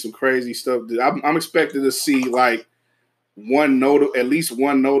to see some crazy stuff. I'm expecting to see like at least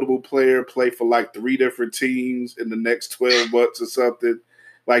one notable player play for like 3 different teams in the next 12 months or something.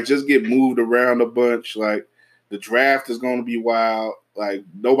 Like, just get moved around a bunch. Like, the draft is going to be wild. Like,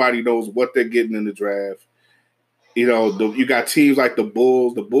 nobody knows what they're getting in the draft. You got teams like the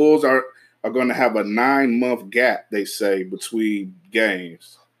Bulls. The Bulls are going to have a 9-month gap, they say, between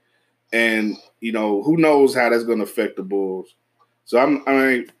games. And who knows how that's going to affect the Bulls. So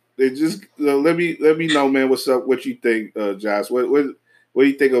let me know, man. What's up? What you think, Josh? What do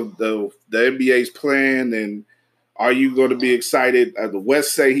you think of the NBA's plan? And are you going to be excited? The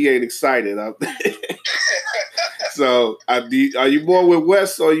West say he ain't excited. So are you more with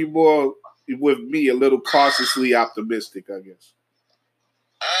West, or are you more with me, a little cautiously optimistic? I guess.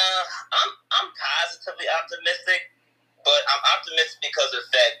 I'm positively optimistic, but I'm optimistic because of the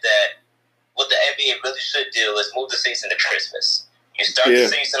fact that what the NBA really should do is move the season to Christmas. You start the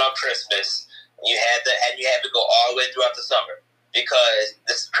season on Christmas, and you have to go all the way throughout the summer, because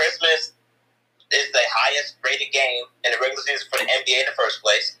this Christmas is the highest rated game in the regular season for the NBA in the first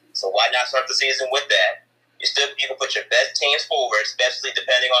place. So why not start the season with that? You can put your best teams forward, especially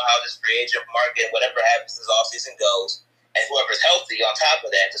depending on how this free agent market, whatever happens as all season goes, and whoever's healthy on top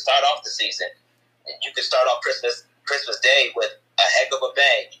of that to start off the season. And you can start off Christmas Day with a heck of a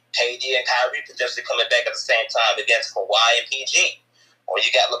bang. KD and Kyrie potentially coming back at the same time against Kawhi and PG. Or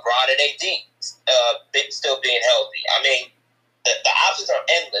you got LeBron and AD still being healthy. I mean, the options are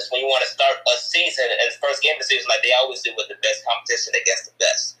endless when you want to start a season as first game of the season, like they always do, with the best competition against the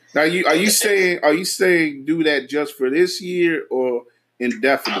best. Now, are you saying do that just for this year or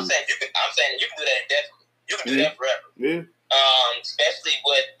indefinitely? I'm saying you can do that indefinitely. You can do that forever. Yeah. Especially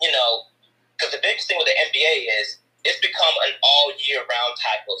with because the biggest thing with the NBA is it's become an all year round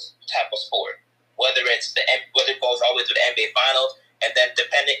type of sport. Whether it goes all the way to the NBA Finals, and then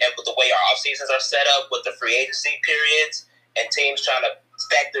depending on the way our off seasons are set up with the free agency periods and teams trying to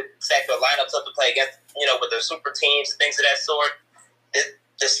stack their lineups up to play against with their super teams, things of that sort.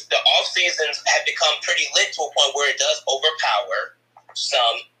 The off seasons have become pretty lit to a point where it does overpower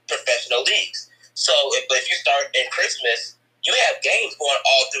some professional leagues. So if you start in Christmas, you have games going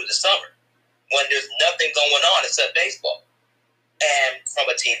all through the summer when there's nothing going on except baseball. And from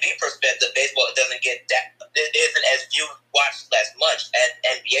a TV perspective, baseball doesn't get that. It isn't as watched as much as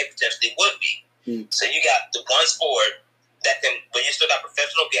NBA potentially would be. So you got the one sport that can, when you still got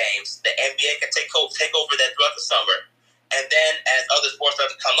professional games, the NBA can take over that throughout the summer. And then as other sports start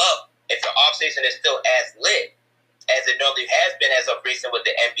to come up, if your off season is still as lit as it normally has been as of recent with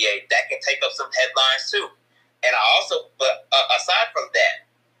the NBA, that can take up some headlines too. And aside from that,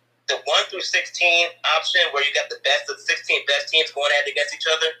 the 1 through 16 option, where you got the best of the 16 best teams going at it against each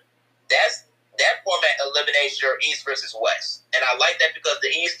other, that format eliminates your East versus West. And I like that because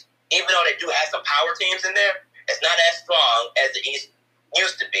the East, even though they do have some power teams in there, it's not as strong as the East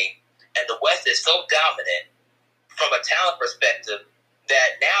used to be. And the West is so dominant from a talent perspective that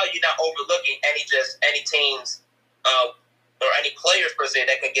now you're not overlooking any teams or any players per se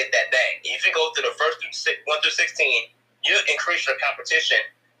that can get that bang. If you go through the first 1 through 16, you increase your competition,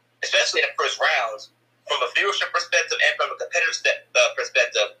 especially in the first rounds, from a viewership perspective and from a competitive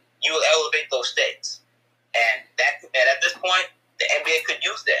perspective. You will elevate those stakes, and at this point, the NBA could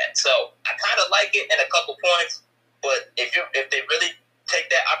use that. So I kind of like it in a couple points, but if they really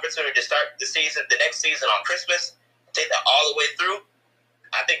take that opportunity to start the next season on Christmas, take that all the way through,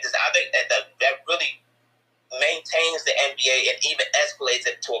 I think that really maintains the NBA and even escalates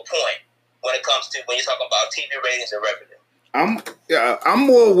it to a point when it comes to when you're talking about TV ratings and revenue. I'm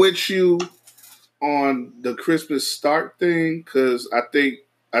more with you on the Christmas start thing, because I think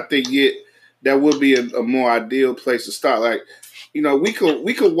that would be a more ideal place to start. Like,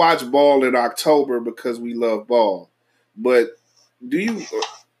 we could watch ball in October because we love ball, but do you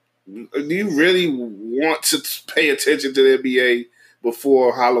really want to pay attention to the NBA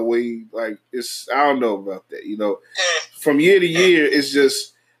before Halloween? Like, I don't know about that. From year to year, it's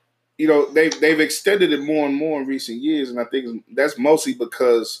just they've extended it more and more in recent years, and I think that's mostly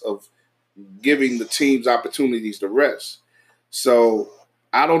because of giving the teams opportunities to rest. So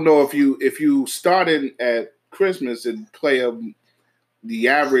I don't know if you started at Christmas and play the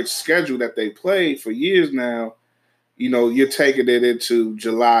average schedule that they play for years now, you're taking it into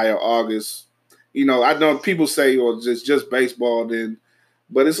July or August. I know people say, just baseball then,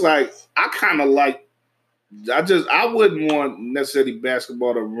 but it's like, I kind of like, I wouldn't want necessarily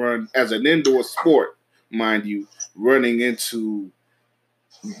basketball to run as an indoor sport, mind you, running into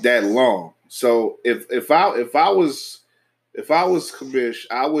that long. So if I was commish,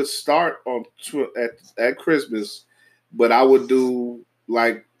 I would start at Christmas, but I would do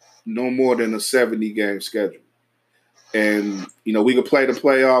like no more than a 70 game schedule. And, we could play the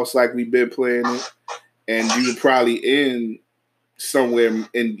playoffs like we've been playing it, and you would probably end somewhere,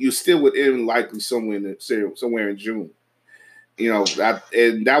 and you still would end likely somewhere in June. And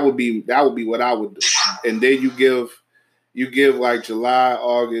that would be what I would do. And then you give like July,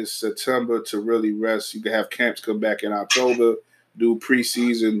 August, September to really rest. You can have camps come back in October, do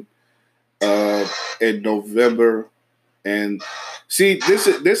preseason, in November. And see, this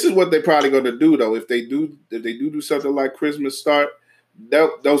is what they're probably going to do though. If they do something like Christmas start, they're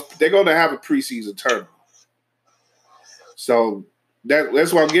going to have a preseason tournament. So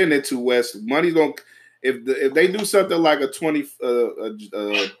that's what I'm getting into. Wes, money's going to if they do something like a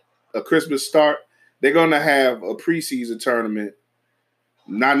Christmas start, they're going to have a preseason tournament.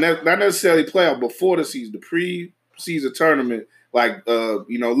 Not necessarily playoff before the season, the pre-season tournament. Like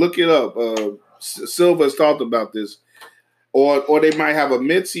look it up. Silva's talked about this. Or they might have a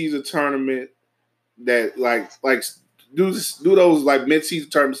mid-season tournament that like do those like mid-season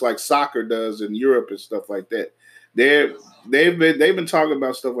tournaments like soccer does in Europe and stuff like that. They've been talking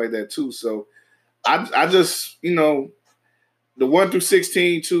about stuff like that too. So I just the 1 through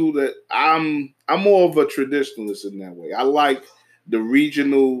 16 too. That I'm more of a traditionalist in that way. I like the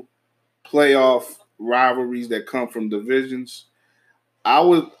regional playoff rivalries that come from divisions. I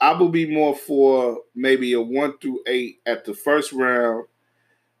would be more for maybe a 1 through 8 at the first round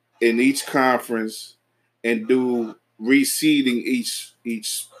in each conference, and do reseeding each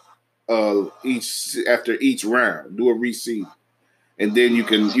after each round. Do a reseed, and then you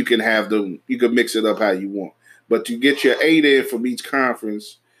can have them. You can mix it up how you want, but you get your 8 in from each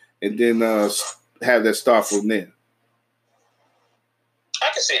conference, and then have that start from there. I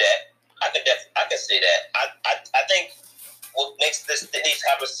can see that. I can see that. I think what makes these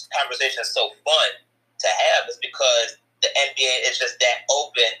conversations so fun to have is because the NBA is just that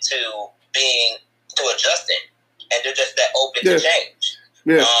open to adjusting, and they're just that open to change.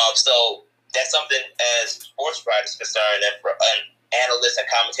 Yeah. So that's something as sports writers concerned, and for analysts and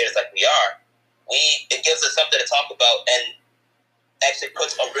commentators like we are, it gives us something to talk about and actually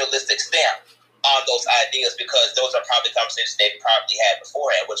puts a realistic stamp on those ideas, because those are probably conversations they've probably had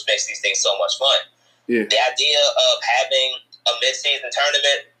beforehand, which makes these things so much fun. Yeah. The idea of having a mid-season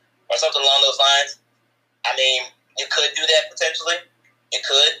tournament or something along those lines, I mean, you could do that potentially. You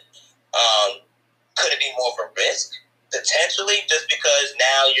could. Could it be more of a risk? Potentially, just because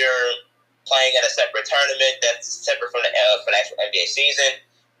now you're playing in a separate tournament that's separate from the actual NBA season.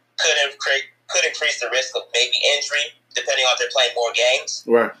 Could increase the risk of maybe injury, depending on if they're playing more games.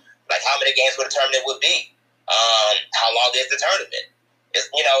 Right. Like how many games would a tournament would be? How long is the tournament?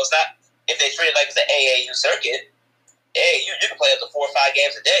 It's not, if they treat it like it's an AAU circuit, you can play up to 4 or 5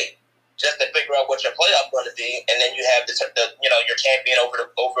 games a day just to figure out what your playoff going to be, and then you have your champion over a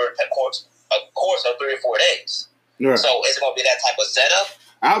course of 3 or 4 days. Right. So is it going to be that type of setup?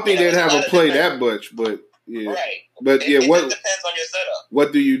 I don't think they'd have them play that much, but yeah. Right. But it what depends on your setup.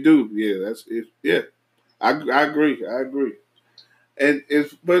 What do you do? Yeah, that's it. Yeah, I agree. And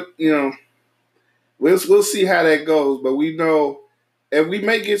we'll see how that goes. But we know, and we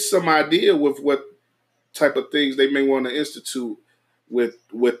may get some idea with what type of things they may want to institute with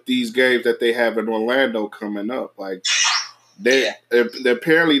these games that they have in Orlando coming up. Like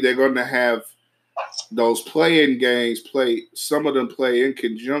apparently they're going to have those play-in games some of them play in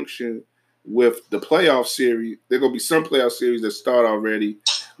conjunction with the playoff series. There are going to be some playoff series that start already,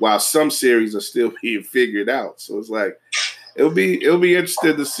 while some series are still being figured out. So it's like it'll be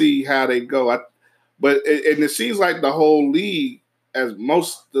interesting to see how they go. But it seems like the whole league, as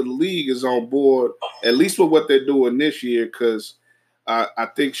most of the league, is on board, at least with what they're doing this year, because I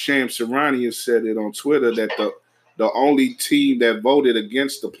think Shams Charania has said it on Twitter that the only team that voted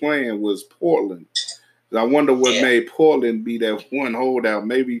against the plan was Portland. And I wonder what made Portland be that one holdout.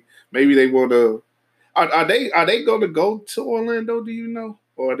 Maybe they want to. Are they going to go to Orlando? Do you know,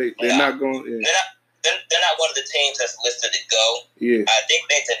 or they're not going? Yeah. They're not one of the teams that's listed to go. Yeah, I think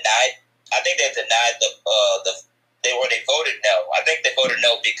they denied they voted no. I think they voted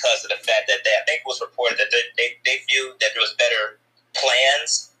no because of the fact that I think it was reported that they viewed that there was better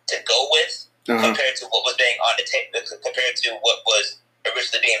plans to go with compared to what was being on the table, compared to what was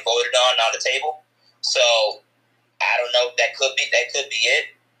originally being voted on the table. So I don't know. That could be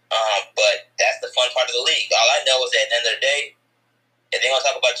it. But that's the fun part of the league. All I know is that at the end of the day, if they're gonna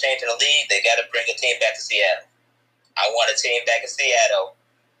talk about changing the league, they got to bring a team back to Seattle. I want a team back in Seattle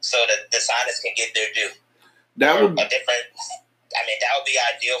so that the Sonics can get their due. That would be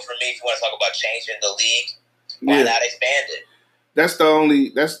ideal for me if you want to talk about changing the league. Why not expand it? That's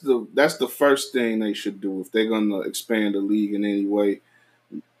the first thing they should do if they're gonna expand the league in any way.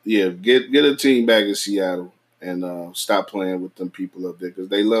 Yeah, get a team back in Seattle and stop playing with them people up there, because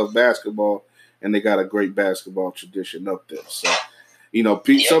they love basketball and they got a great basketball tradition up there. So,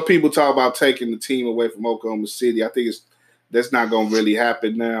 some people talk about taking the team away from Oklahoma City. I think that's not going to really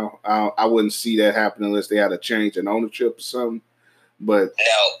happen now. I wouldn't see that happen unless they had a change in ownership or something. But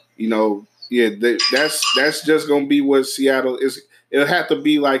that's just going to be what Seattle is. it'll have to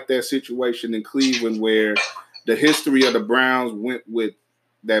be like that situation in Cleveland where the history of the Browns went with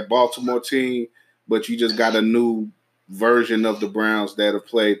that Baltimore team, but you just got a new version of the Browns that have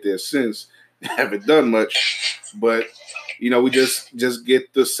played there since. Haven't done much, but we just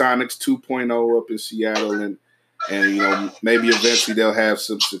get the Sonics 2.0 up in Seattle, and maybe eventually they'll have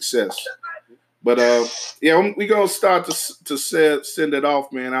some success. But we're gonna start to send it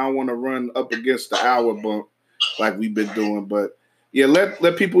off, man. I don't want to run up against the hour bump like we've been doing, but yeah,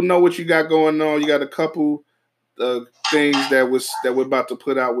 let people know what you got going on. You got a couple things that we're about to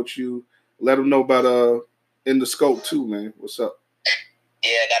put out with you. Let them know about In the Scope too, man. What's up?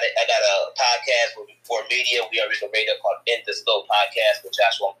 Yeah, I got a podcast for media. We are Regal Radio called In the Scope Podcast with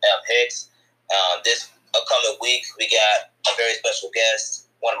Joshua M. Hicks. This upcoming week, we got a very special guest.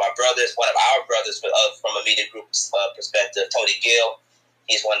 One of our brothers from a media group perspective, Tony Gill.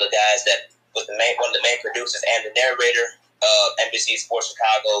 He's one of the guys that was one of the main producers and the narrator of NBC Sports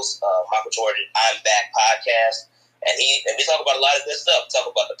Chicago's Michael Jordan I'm Back podcast. And we talk about a lot of good stuff. We talk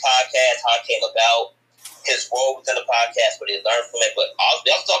about the podcast, how it came about, his role within the podcast, what he learned from it. But we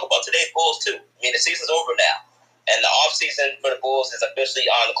also talk about today's Bulls too. I mean, the season's over now, and the off season for the Bulls is officially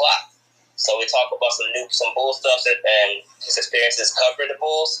on the clock. So we talk about some Bulls stuff and his experiences covering the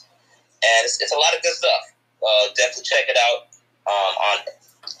Bulls, and it's a lot of good stuff. Definitely check it out on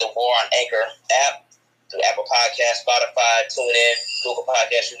the War on Anchor app, through Apple Podcasts, Spotify, TuneIn, Google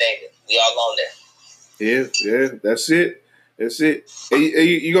Podcasts, you name it. We all on there. Yeah, that's it. You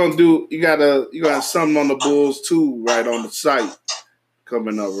got something on the Bulls too, right, on the site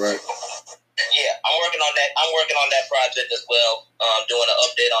coming up, right? Yeah, I'm working on that project as well. Doing an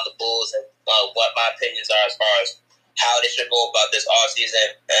update on the Bulls and what my opinions are as far as how they should go about this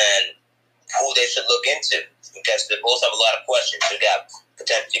offseason and who they should look into. Because the Bulls have a lot of questions. You got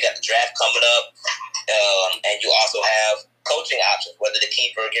the draft coming up, and you also have coaching options, whether to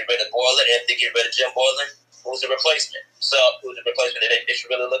keep or get rid of Boylen, and if they get rid of Jim Boylen, who's the replacement? So who's the replacement that they should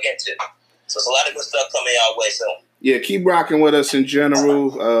really look into? So it's a lot of good stuff coming our way soon. Yeah, keep rocking with us in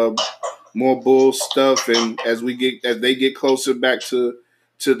general. More Bulls stuff, and as they get closer back to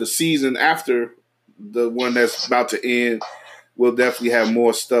the season after the one that's about to end, we'll definitely have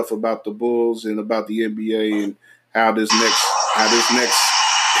more stuff about the Bulls and about the NBA and how this next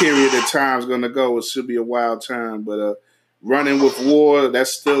period of time is going to go. It should be a wild time, but Running with War,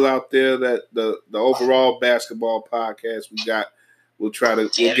 that's still out there. That the overall basketball podcast we'll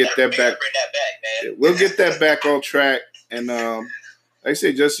get that back. We'll get that back on track, and like I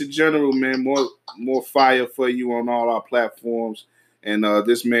say, just in general, man, more fire for you on all our platforms. And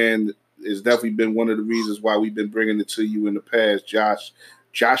this man has definitely been one of the reasons why we've been bringing it to you in the past.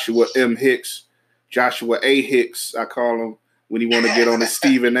 Joshua M. Hicks, Joshua A. Hicks, I call him when he want to get on his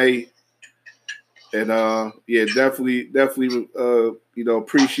Stephen A. And definitely,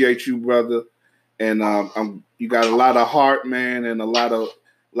 appreciate you, brother. And you got a lot of heart, man, and a lot of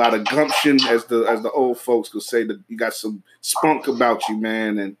gumption, as the old folks could say. That you got some spunk about you,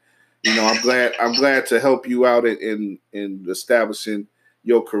 man. And I'm glad to help you out in establishing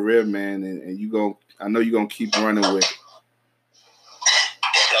your career, man. And I know you're gonna keep running with it.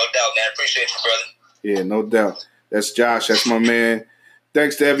 No doubt, man. Appreciate you, brother. Yeah, no doubt. That's Josh. That's my man.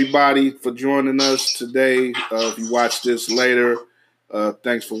 Thanks to everybody for joining us today. If you watch this later,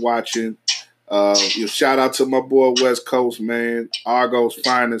 thanks for watching. Shout out to my boy West Coast, man. Argo's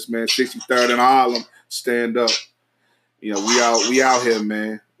finest, man. 63rd and Harlem. Stand up. We out here,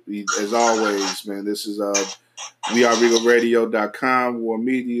 man. As always, man. This is weareregalradio.com, War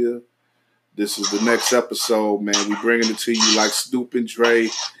Media. This is the next episode, man. We bringing it to you like Snoop and Dre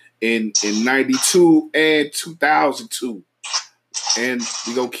in 92 and 2002. And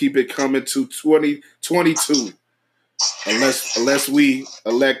we gonna keep it coming to 2022. Unless we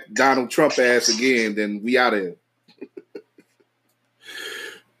elect Donald Trump ass again, then we out of here.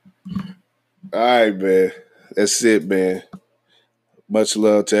 All right, man. That's it, man. Much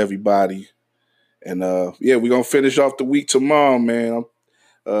love to everybody. And we're gonna finish off the week tomorrow, man.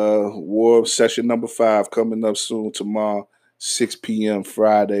 War session number 5 coming up soon tomorrow, 6 p.m.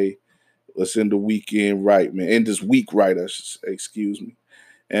 Friday. Let's end the weekend right, man. End this week right, I should say, excuse me.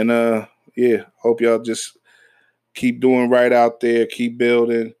 And hope y'all just keep doing right out there, keep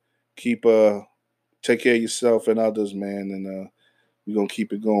building, keep take care of yourself and others, man. And we're gonna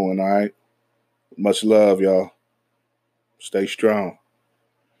keep it going, all right? Much love, y'all. Stay strong.